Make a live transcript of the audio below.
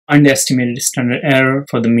and the estimated standard error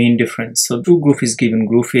for the mean difference. So true group is given,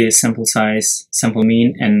 group A is sample size, sample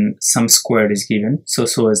mean, and sum squared is given. So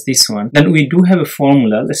as this one. Then we do have a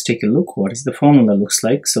formula. Let's take a look what is the formula looks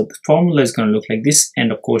like. So the formula is going to look like this,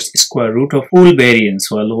 and of course square root of full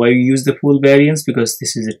variance. Well, why we use the full variance? Because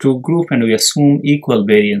this is a true group and we assume equal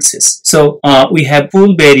variances. So we have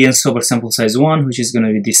full variance over sample size 1, which is going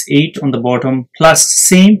to be this 8 on the bottom, plus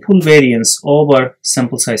same full variance over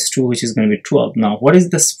sample size 2, which is going to be 12. Now what is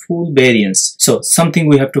this full variance? So something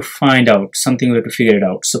we have to find out, something we have to figure it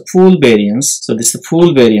out. So full variance, so this is the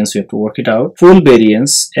full variance, we have to work it out. Full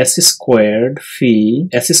variance, s squared phi,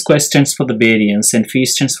 s squared stands for the variance and phi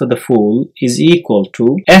stands for the full, is equal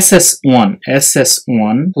to ss1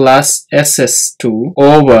 plus ss2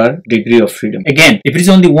 over degree of freedom. Again, if it is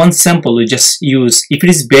only one sample, we just use, if it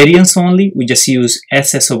is variance only, we just use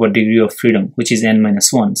ss over degree of freedom, which is n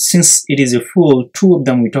minus 1. Since it is a full, two of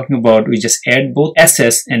them we're talking about, we just add both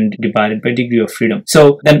ss and divide it by degree of freedom.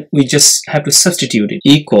 So then we just have to substitute it,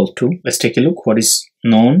 equal to, let's take a look what is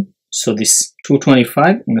known. So this 225,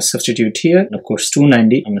 I'm going to substitute here. And of course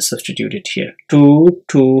 290, I'm going to substitute it here.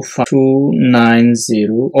 290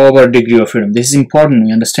 over degree of freedom. This is important,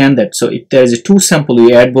 we understand that. So if there is a 2 sample,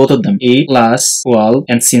 we add both of them, 8 plus 12,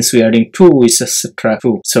 and since we are adding 2, we just subtract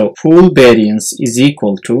 2. So full variance is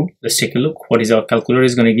equal to, let's take a look what is our calculator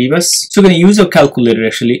is going to give us. So we're going to use our calculator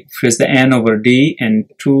actually, press the n over d, and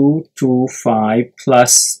 225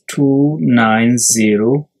 plus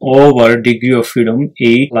 290 over degree of freedom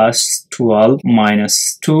 8 plus 12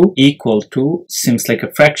 minus 2 equal to, seems like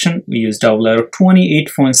a fraction, we use double arrow,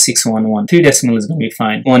 28.611. 3 decimal is going to be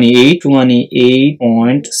fine.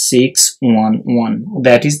 28.611.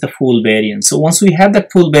 That is the full variance. So once we have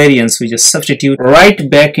that full variance, we just substitute right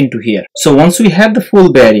back into here. So once we have the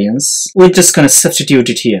full variance, we're just going to substitute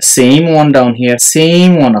it here. Same one down here,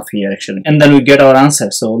 same one up here actually. And then we get our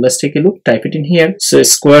answer. So let's take a look, type it in here. So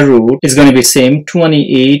square root is going to be same,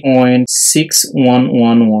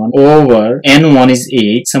 28.6111 over n1 is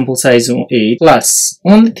 8, sample size 8, plus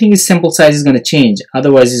only thing is sample size is going to change,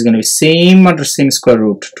 otherwise it's going to be same under same square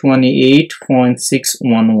root,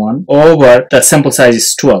 28.611 over the sample size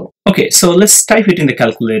is 12. Okay, so let's type it in the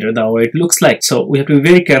calculator the way it looks like. So we have to be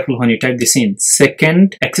very careful when you type this in.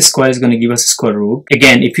 Second x squared is going to give us a square root.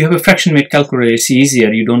 Again, if you have a fraction mate calculator, it's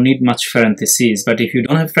easier. You don't need much parentheses. But if you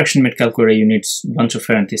don't have fraction mate calculator, you need a bunch of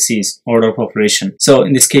parentheses, order of operation. So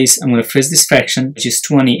in this case, I'm going to phrase this fraction, which is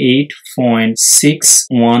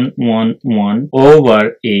 28.6111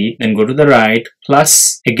 over 8. Then go to the right,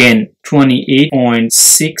 plus again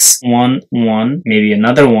 28.611, maybe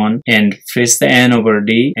another one, and phrase the n over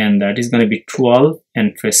d, and that is going to be 12,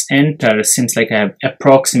 and press enter. It seems like I have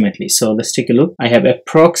approximately, so let's take a look. I have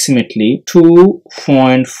approximately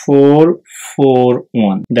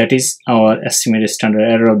 2.441. that is our estimated standard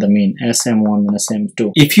error of the mean, SM1 minus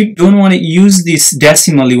M2. If you don't want to use this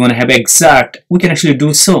decimal, you want to have exact, we can actually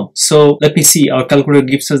do so. So let me see, our calculator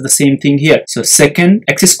gives us the same thing here. So second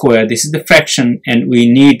x squared, this is the fraction, and we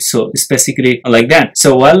need, so specifically like that.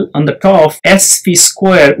 So while on the top sp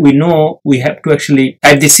square, we know we have to actually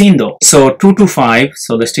type this in though. So 225,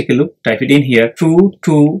 so let's take a look, type it in here,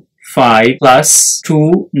 225 plus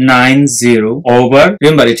 290 over,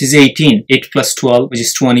 remember it is 18, 8 plus 12, which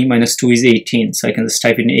is 20, minus 2 is 18, so I can just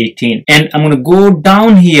type in 18. And I'm going to go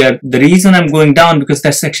down here. The reason I'm going down, because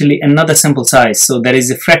that's actually another sample size, so there is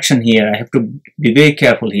a fraction here. I have to be very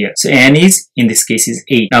careful here. So n is, in this case, is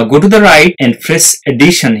 8. Now go to the right and press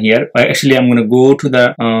addition here. Actually, I'm going to go to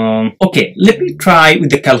the okay, let me try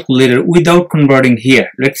with the calculator without converting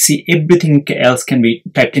here. Let's see, everything else can be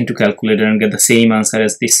typed into calculator and get the same answer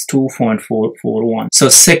as this 2.441. So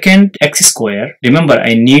second x square, remember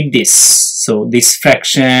I need this, so this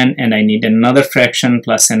fraction, and I need another fraction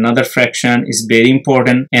plus another fraction is very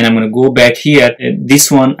important. And I'm going to go back here,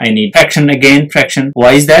 this one I need fraction again, fraction.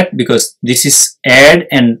 Why is that? Because this is add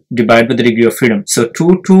and divide by the degree of freedom. So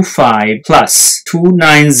 225 plus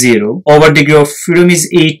 290 over degree of freedom is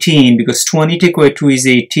 18, because 20 take away 2 is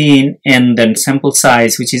 18, and then sample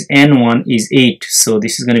size, which is n1, is 8, so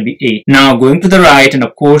this is going to be 8. Now going to the right, and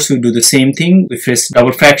of course we do the same thing, we press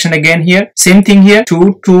double fraction again here, same thing here,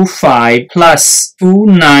 225 plus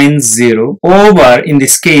 290 over, in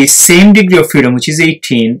this case, same degree of freedom, which is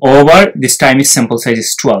 18, over, this time is sample size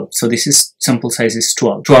is 12, so this is sample size is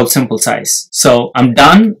 12 sample size. So I'm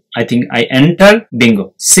done. I think I enter,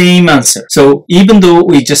 bingo, same answer. So even though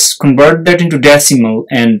we just convert that into decimal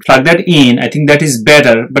and plug that in, I think that is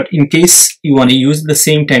better. But in case you want to use the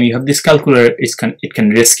same time, you have this calculator, it can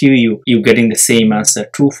rescue you getting the same answer,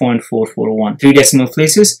 2.441. 3 decimal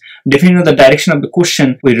places. Depending on the direction of the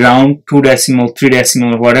question, we round 2 decimal, 3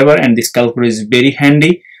 decimal, whatever, and this calculator is very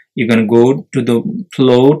handy. you're going to go to the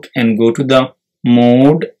float and go to the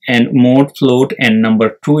mode and mode float and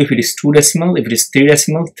number 2 if it is 2 decimal, if it is 3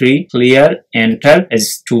 decimal, 3, clear, enter,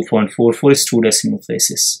 as 2.44 is 2 decimal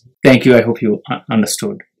places. Thank you. I hope you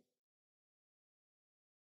understood.